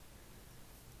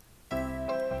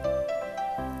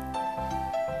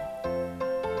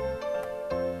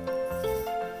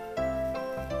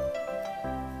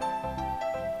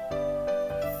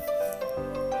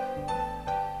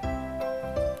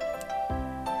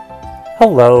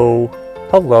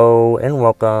Hello, and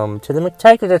welcome to the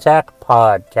McTaggart Attack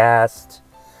Podcast.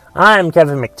 I'm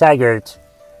Kevin McTaggart,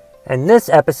 and this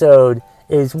episode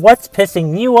is What's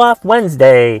Pissing You Off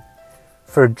Wednesday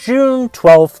for June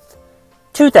 12th,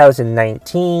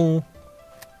 2019.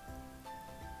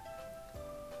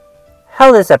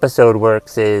 How this episode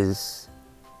works is,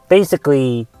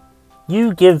 basically,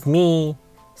 you give me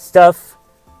stuff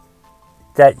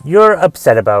that you're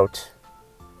upset about,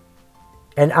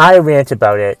 and I rant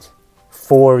about it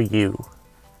for you.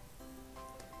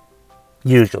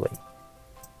 Usually.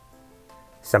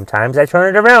 Sometimes I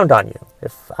turn it around on you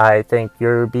if I think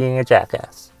you're being a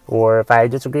jackass, or if I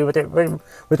disagree with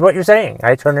what you're saying.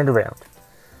 I turn it around.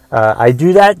 I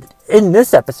do that in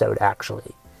this episode,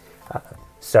 actually.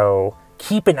 So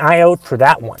keep an eye out for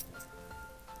that one.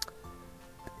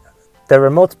 There are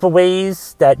multiple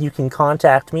ways that you can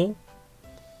contact me.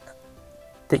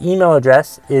 The email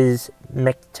address is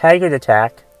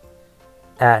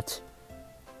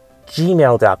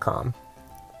mctaggartattack@gmail.com.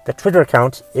 The Twitter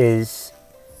account is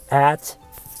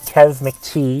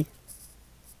 @KevMcT.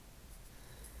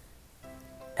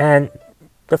 And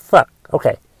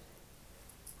okay.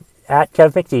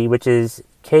 @KevMcT, which is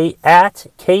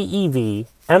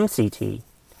 @KEVMCT,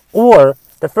 or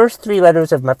the first three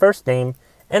letters of my first name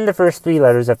and the first three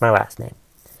letters of my last name.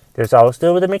 There's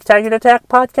also the McTaggart Attack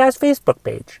Podcast Facebook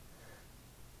page,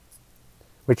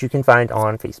 which you can find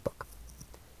on Facebook.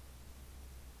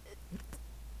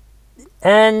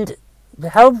 And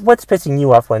how What's Pissing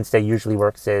You Off Wednesday usually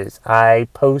works is I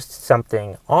post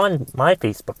something on my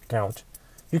Facebook account.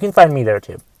 You can find me there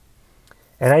too.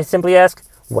 And I simply ask,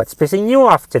 what's pissing you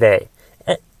off today?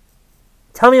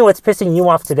 Tell me what's pissing you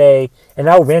off today, and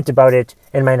I'll rant about it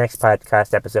in my next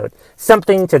podcast episode.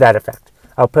 Something to that effect.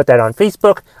 I'll put that on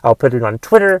Facebook, I'll put it on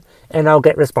Twitter, and I'll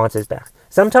get responses back.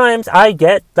 Sometimes I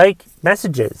get,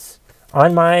 messages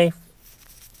on my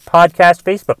podcast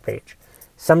Facebook page.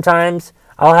 Sometimes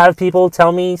I'll have people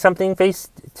tell me something to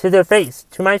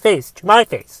my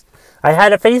face. I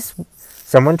had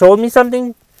someone told me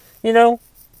something,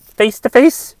 face to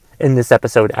face in this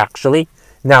episode, actually,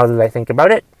 now that I think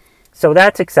about it. So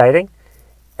that's exciting.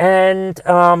 And,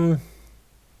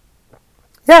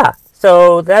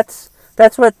 so that's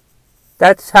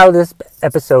how this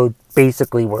episode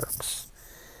basically works.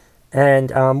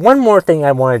 And one more thing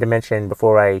I wanted to mention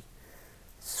before I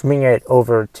swing it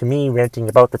over to me ranting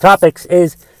about the topics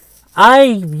is I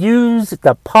use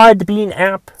the Podbean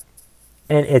app,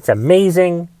 and it's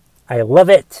amazing. I love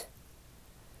it.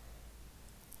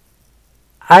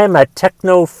 I'm a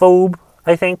technophobe,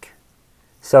 I think.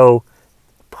 So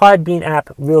Podbean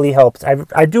app really helps.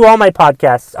 I do all my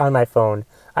podcasts on my phone.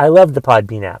 I love the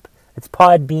Podbean app. It's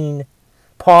Podbean.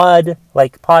 Pod,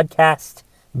 like podcast.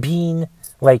 Bean,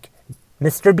 like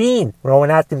Mr. Bean.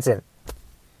 Rowan Atkinson.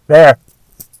 There.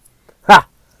 Ha!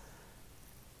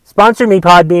 Sponsor me,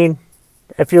 Podbean.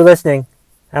 If you're listening.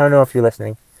 I don't know if you're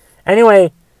listening.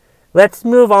 Anyway, let's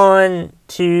move on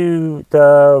to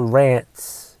the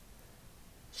rants.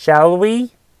 Shall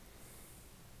we?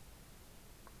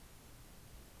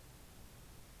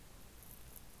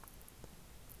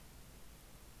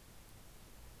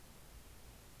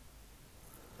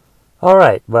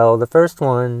 Alright, well, the first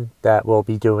one that we'll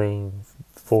be doing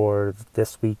for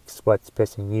this week's What's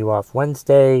Pissing You Off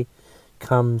Wednesday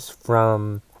comes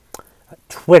from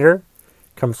Twitter,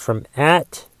 comes from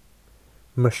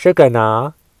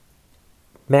 @Mashugana,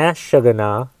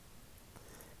 Mashugana,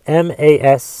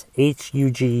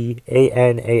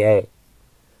 MASHUGANAA.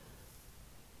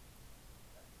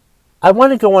 I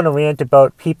want to go on a rant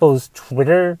about people's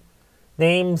Twitter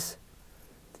names,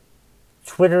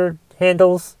 Twitter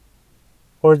handles,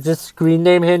 or just screen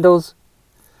name handles,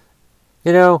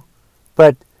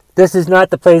 but this is not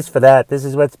the place for that. This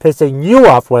is What's Pissing You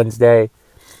Off Wednesday.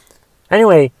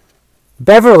 Anyway,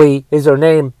 Beverly is her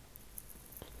name,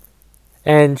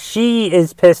 and she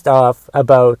is pissed off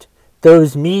about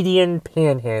those median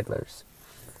panhandlers.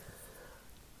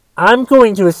 I'm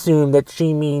going to assume that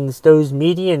she means those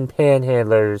median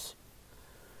panhandlers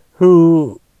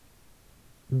who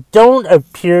don't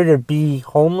appear to be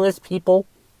homeless people.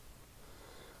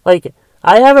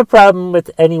 I have a problem with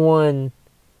anyone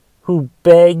who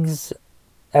begs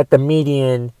at the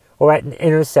median or at an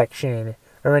intersection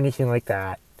or anything like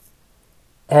that.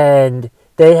 And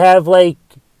they have,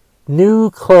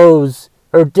 new clothes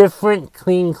or different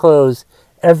clean clothes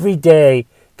every day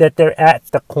that they're at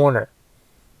the corner.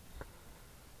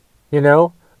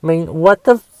 What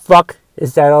the fuck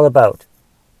is that all about?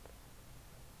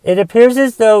 It appears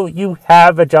as though you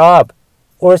have a job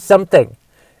or something.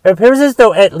 It appears as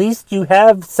though at least you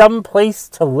have some place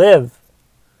to live.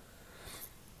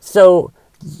 So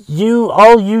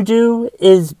all you do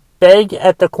is beg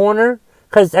at the corner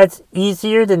because that's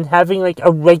easier than having like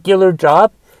a regular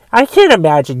job. I can't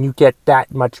imagine you get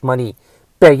that much money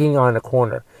begging on a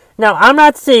corner. Now, I'm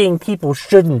not saying people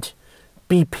shouldn't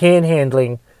be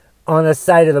panhandling on the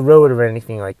side of the road or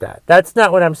anything like that. That's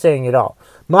not what I'm saying at all.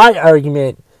 My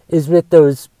argument is with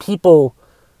those people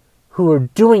who are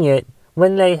doing it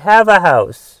when they have a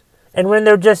house and when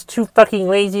they're just too fucking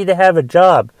lazy to have a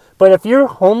job. But if you're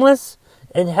homeless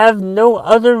and have no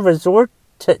other resort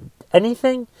to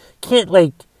anything, can't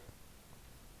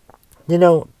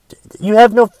you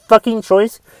have no fucking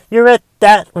choice. You're at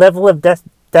that level of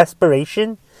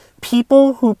desperation.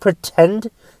 People who pretend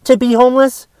to be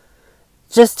homeless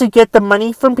just to get the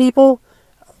money from people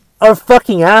are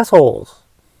fucking assholes.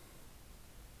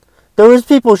 Those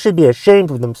people should be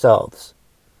ashamed of themselves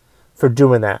for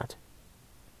doing that.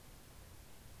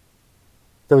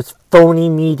 Those phony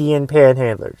median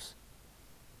panhandlers.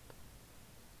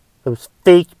 Those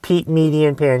fake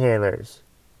median panhandlers.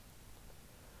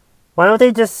 Why don't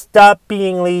they just stop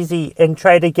being lazy and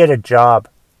try to get a job?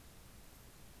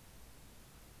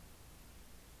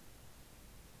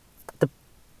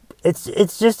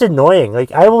 It's just annoying.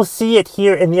 Like, I will see it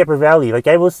here in the Upper Valley. Like,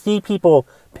 I will see people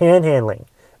panhandling.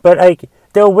 But, like,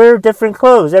 they'll wear different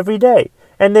clothes every day.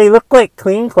 And they look like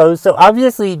clean clothes, so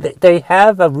obviously they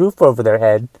have a roof over their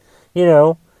head,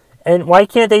 And why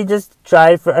can't they just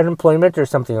try for unemployment or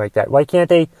something like that? Why do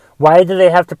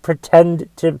they have to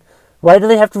why do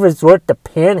they have to resort to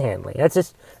panhandling?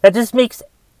 That just makes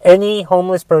any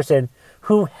homeless person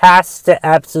who has to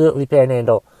absolutely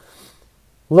panhandle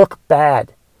look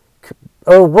bad.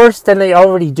 Or worse than they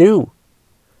already do.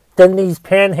 Than these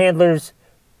panhandlers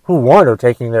who, one, are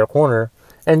taking their corner,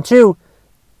 and two,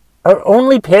 are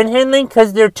only panhandling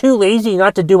because they're too lazy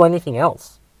not to do anything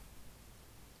else.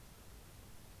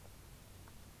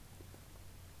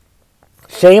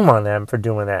 Shame on them for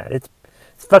doing that. It's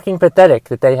fucking pathetic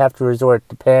that they have to resort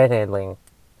to panhandling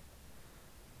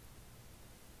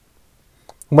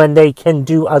when they can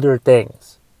do other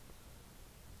things.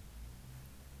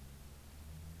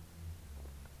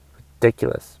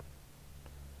 Ridiculous.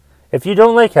 If you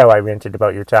don't like how I ranted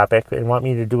about your topic and want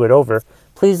me to do it over,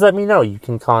 please let me know. You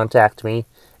can contact me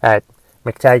at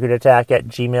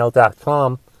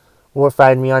mctaggartattack@gmail.com or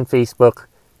find me on Facebook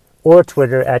or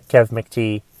Twitter at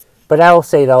KevMcT. But I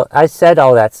said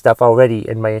all that stuff already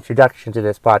in my introduction to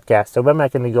this podcast, so I'm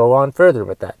not going to go on further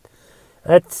with that.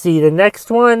 Let's see, the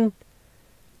next one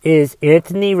is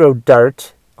Anthony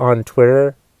Rodart on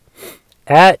Twitter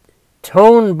at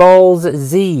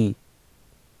ToneBallsZ.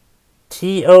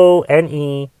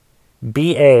 TONEBALL,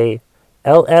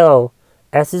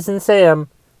 S is in Sam,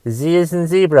 Z is in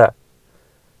Zebra.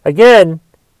 Again,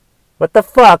 what the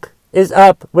fuck is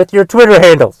up with your Twitter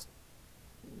handles?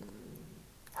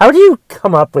 How do you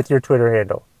come up with your Twitter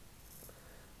handle?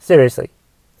 Seriously.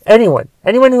 Anyone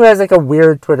who has like a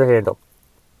weird Twitter handle.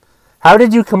 How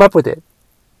did you come up with it?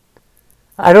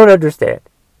 I don't understand.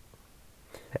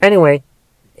 Anyway,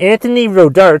 Anthony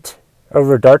Rodart, or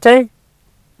Rodarte?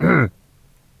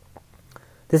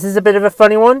 This is a bit of a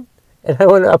funny one, and I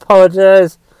want to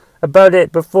apologize about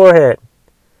it beforehand.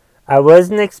 I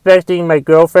wasn't expecting my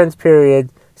girlfriend's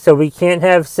period, so we can't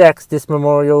have sex this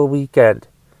Memorial weekend.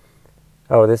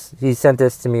 He sent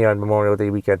this to me on Memorial Day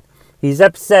weekend. He's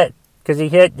upset because he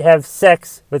can't have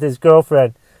sex with his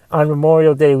girlfriend on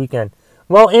Memorial Day weekend.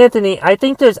 Well, Anthony, I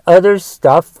think there's other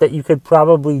stuff that you could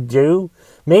probably do.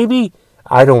 Maybe,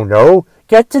 I don't know,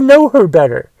 get to know her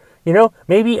better.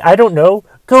 Maybe, I don't know,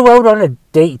 go out on a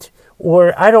date.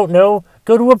 Or, I don't know,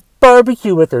 go to a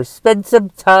barbecue with her. Spend some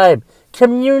time.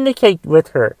 Communicate with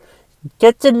her.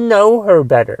 Get to know her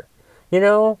better.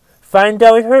 Find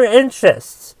out her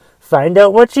interests. Find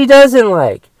out what she doesn't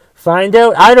like. Find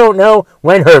out, I don't know,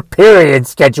 when her period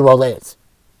schedule is.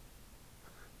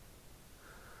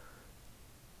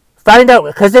 Find out,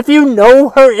 because if you know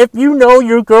her, if you know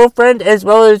your girlfriend as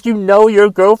well as you know your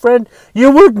girlfriend,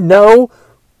 you would know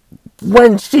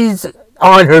when she's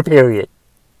on her period.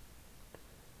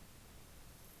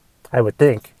 I would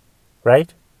think,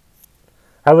 right?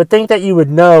 I would think that you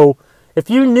would know. If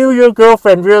you knew your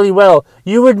girlfriend really well,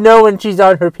 you would know when she's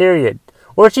on her period.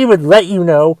 Or she would let you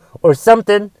know, or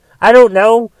something. I don't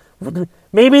know.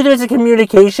 Maybe there's a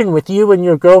communication with you and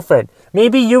your girlfriend.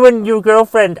 Maybe you and your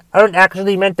girlfriend aren't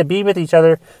actually meant to be with each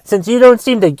other, since you don't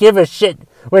seem to give a shit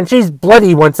when she's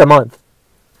bloody once a month.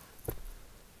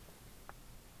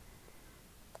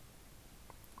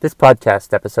 This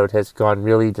podcast episode has gone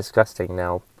really disgusting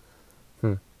now.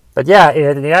 But yeah,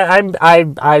 Anthony,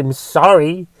 I'm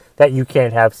sorry that you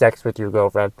can't have sex with your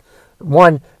girlfriend.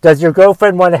 One, does your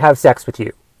girlfriend want to have sex with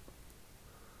you?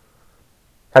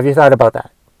 Have you thought about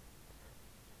that?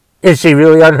 Is she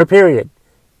really on her period?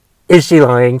 Is she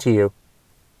lying to you?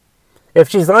 If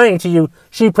she's lying to you,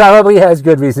 she probably has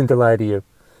good reason to lie to you.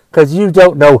 Because you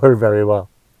don't know her very well.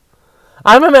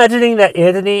 I'm imagining that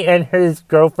Anthony and his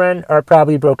girlfriend are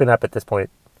probably broken up at this point.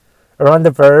 Or on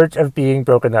the verge of being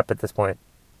broken up at this point.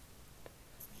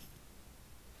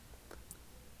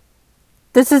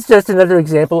 This is just another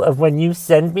example of when you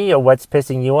send me a what's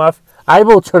pissing you off, I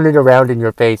will turn it around in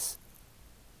your face.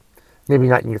 Maybe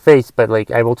not in your face, but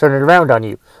I will turn it around on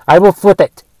you. I will flip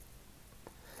it.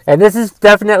 And this is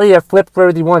definitely a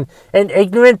flip-worthy one. An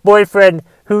ignorant boyfriend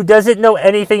who doesn't know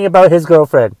anything about his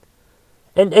girlfriend.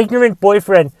 An ignorant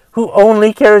boyfriend who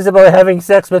only cares about having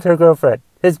sex with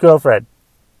his girlfriend.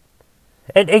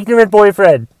 An ignorant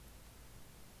boyfriend.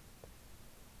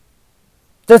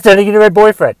 Just an ignorant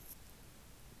boyfriend.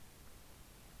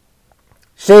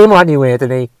 Shame on you,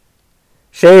 Anthony.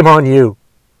 Shame on you.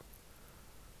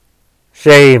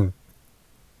 Shame.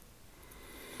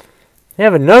 I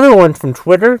have another one from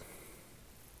Twitter.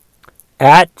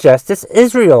 At Justice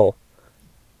Israel.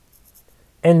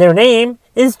 And their name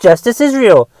is Justice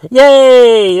Israel.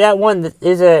 Yay! That one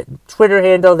is a Twitter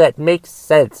handle that makes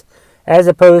sense. As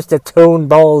opposed to Tone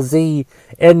Ball Z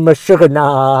and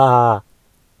Meshuggah.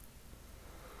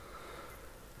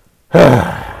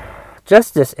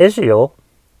 Justice Israel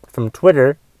from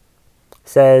Twitter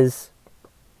says,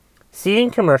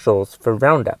 seeing commercials for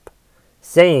Roundup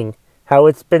saying how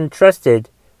it's been trusted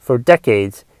for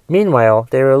decades. Meanwhile,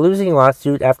 they are losing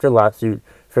lawsuit after lawsuit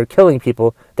for killing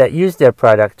people that use their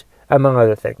product,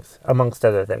 amongst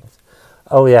other things.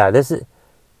 Oh yeah, this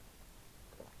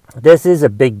is a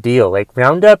big deal.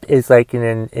 Roundup is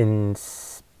an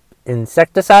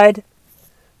insecticide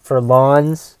for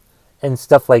lawns and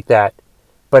stuff like that.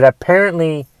 But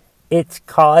apparently it's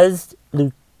caused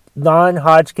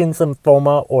non-Hodgkin's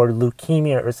lymphoma or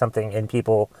leukemia or something in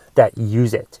people that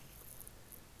use it.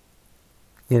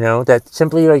 That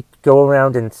simply go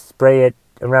around and spray it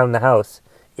around the house.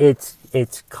 It's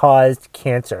caused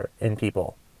cancer in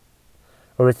people.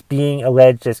 Or it's being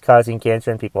alleged as causing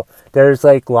cancer in people. There's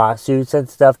lawsuits and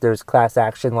stuff. There's class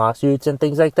action lawsuits and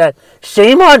things like that.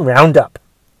 Shame on Roundup.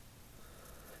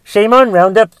 Shame on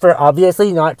Roundup for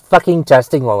obviously not fucking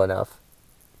testing well enough.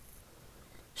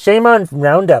 Shame on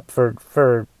Roundup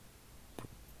for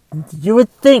you would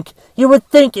think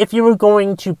if you were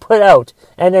going to put out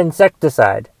an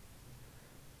insecticide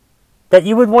that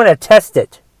you would want to test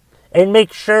it and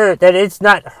make sure that it's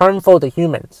not harmful to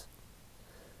humans.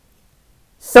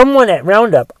 Someone at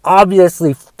Roundup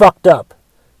obviously fucked up,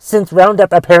 since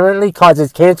Roundup apparently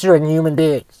causes cancer in human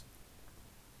beings.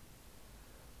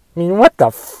 I mean, what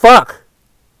the fuck?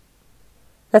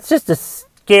 That's just a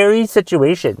scary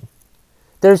situation.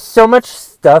 There's so much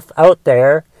stuff out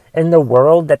there in the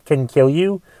world that can kill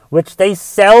you, which they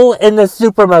sell in the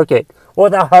supermarket or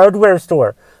the hardware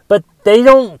store. But they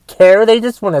don't care, they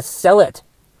just want to sell it.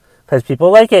 Because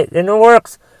people like it, and it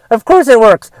works. Of course it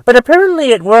works, but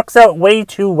apparently it works out way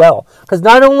too well. Because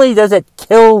not only does it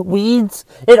kill weeds,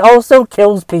 it also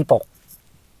kills people.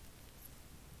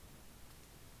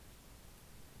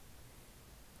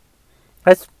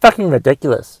 That's fucking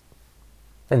ridiculous.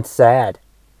 And sad.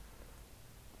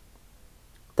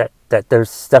 That there's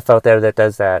stuff out there that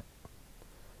does that.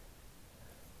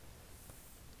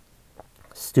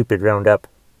 Stupid Roundup.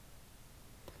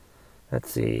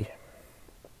 Let's see.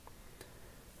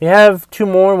 We have two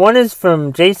more. One is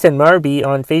from Jason Marby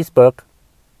on Facebook.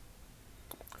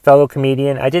 Fellow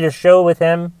comedian. I did a show with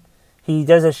him. He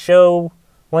does a show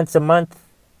once a month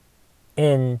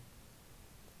in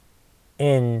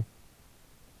I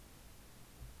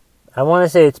want to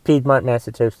say it's Piedmont,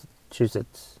 Massachusetts.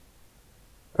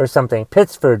 Or something.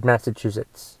 Pittsford,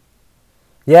 Massachusetts.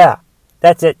 Yeah,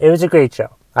 that's it. It was a great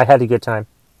show. I had a good time.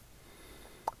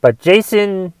 But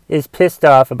Jason is pissed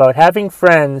off about having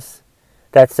friends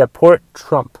that support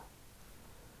Trump.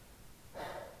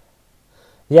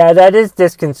 Yeah, that is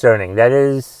disconcerting. That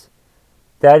is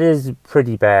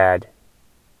pretty bad.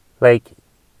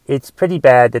 It's pretty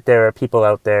bad that there are people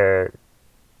out there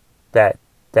that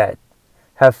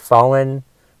have fallen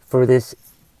for this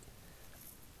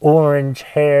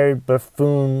orange-haired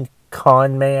buffoon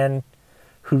con man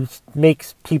who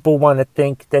makes people want to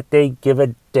think that they give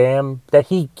a damn, that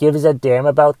he gives a damn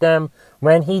about them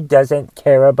when he doesn't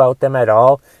care about them at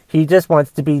all. He just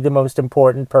wants to be the most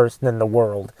important person in the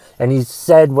world. And he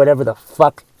said whatever the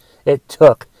fuck it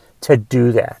took to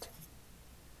do that.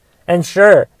 And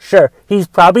sure, he's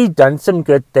probably done some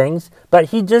good things, but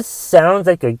he just sounds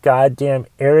like a goddamn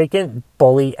arrogant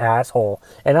bully asshole.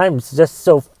 And I'm just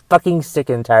so fucking sick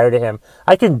and tired of him.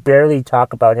 I can barely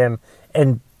talk about him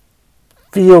and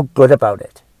feel good about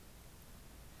it.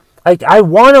 Like, I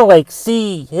want to, like,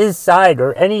 see his side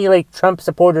or any, like, Trump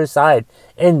supporter's side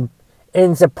in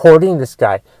supporting this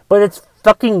guy. But it's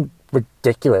fucking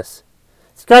ridiculous.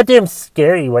 It's goddamn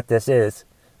scary what this is.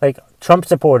 Like, Trump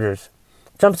supporters.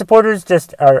 Trump supporters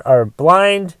just are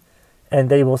blind, and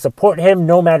they will support him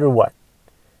no matter what.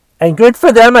 And good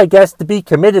for them, I guess, to be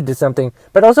committed to something.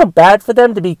 But also bad for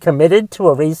them to be committed to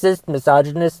a racist,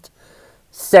 misogynist,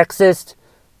 sexist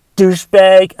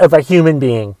douchebag of a human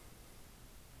being.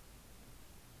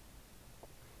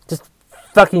 Just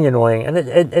fucking annoying. And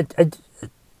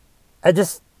I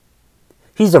just...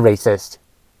 He's a racist.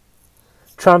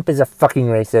 Trump is a fucking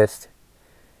racist.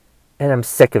 And I'm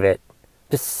sick of it.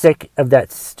 Just sick of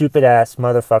that stupid ass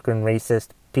motherfucking racist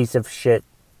piece of shit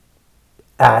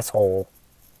asshole.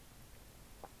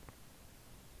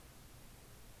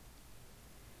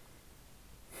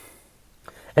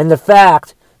 And the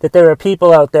fact that there are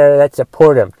people out there that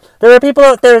support him. There are people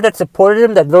out there that supported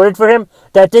him, that voted for him,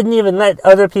 that didn't even let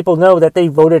other people know that they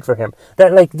voted for him.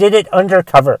 That, like, did it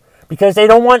undercover. Because they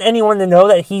don't want anyone to know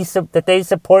that they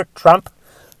support Trump.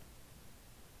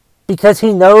 Because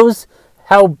he knows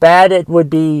how bad it would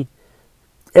be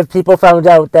if people found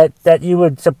out that you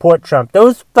would support Trump.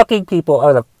 Those fucking people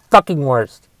are the fucking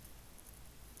worst.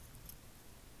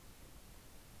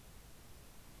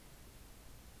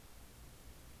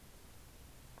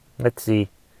 Let's see.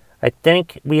 I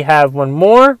think we have one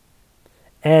more.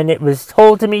 And it was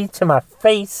told to me to my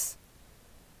face.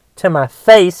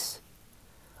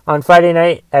 On Friday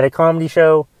night at a comedy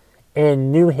show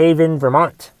in New Haven,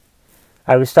 Vermont.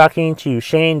 I was talking to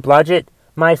Shane Blodgett,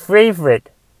 my favorite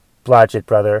Blodgett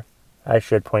brother, I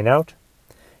should point out.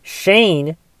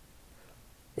 Shane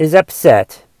is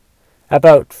upset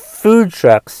about food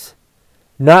trucks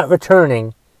not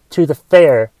returning to the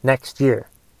fair next year.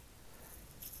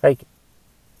 Like,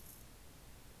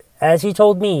 as he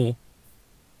told me,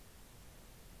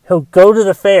 he'll go to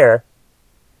the fair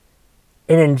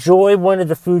and enjoy one of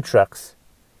the food trucks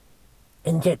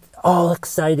and get all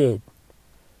excited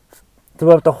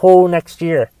throughout the whole next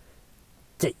year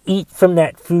to eat from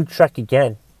that food truck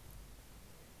again.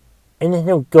 And then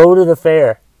he'll go to the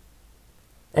fair.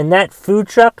 And that food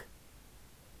truck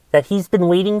that he's been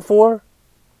waiting for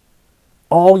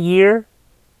all year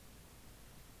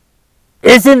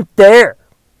isn't there.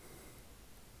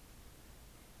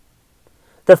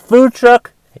 The food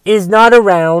truck is not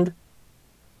around.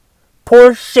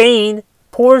 Poor Shane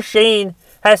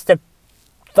has to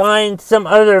find some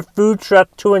other food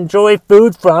truck to enjoy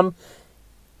food from.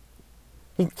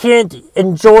 He can't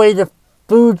enjoy the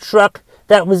food truck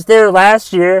that was there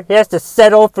last year. He has to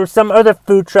settle for some other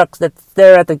food trucks that's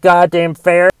there at the goddamn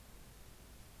fair.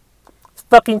 It's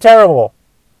fucking terrible.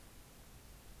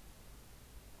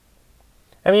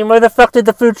 I mean, where the fuck did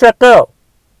the food truck go?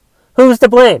 Who's to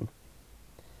blame?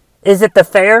 Is it the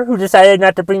fair who decided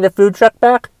not to bring the food truck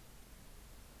back?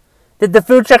 Did the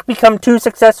food truck become too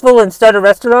successful and start a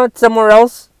restaurant somewhere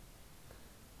else?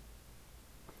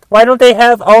 Why don't they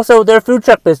have also their food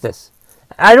truck business?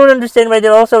 I don't understand why they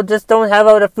also just don't have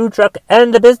out a food truck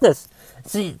and a business.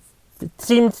 See,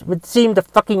 would seem to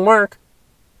fucking work.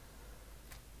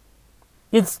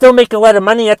 You'd still make a lot of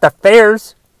money at the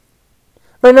fairs.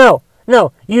 But no,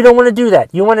 you don't want to do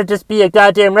that. You want to just be a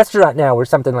goddamn restaurant now or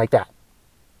something like that.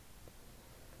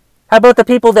 How about the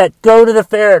people that go to the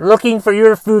fair looking for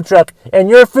your food truck and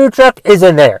your food truck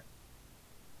isn't there?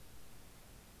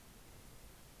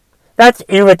 That's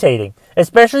irritating,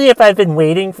 especially if I've been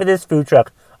waiting for this food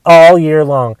truck all year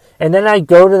long and then I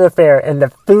go to the fair and the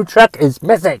food truck is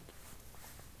missing.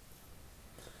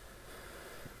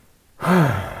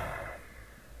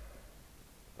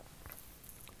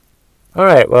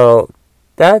 Alright, well,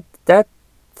 that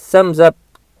sums up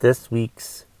this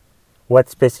week's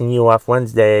What's Pissing You Off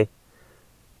Wednesday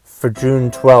for June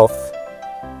 12th,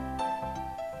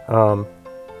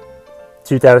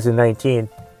 2019.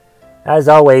 As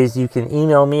always, you can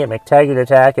email me at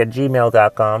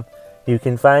mctaggartattack@gmail.com. You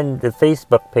can find the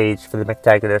Facebook page for the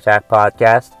McTaggart Attack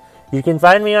podcast. You can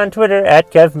find me on Twitter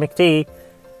at KevMcT.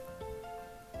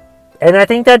 And I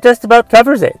think that just about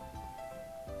covers it.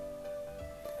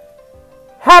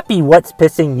 Happy What's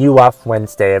Pissing You Off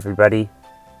Wednesday, everybody.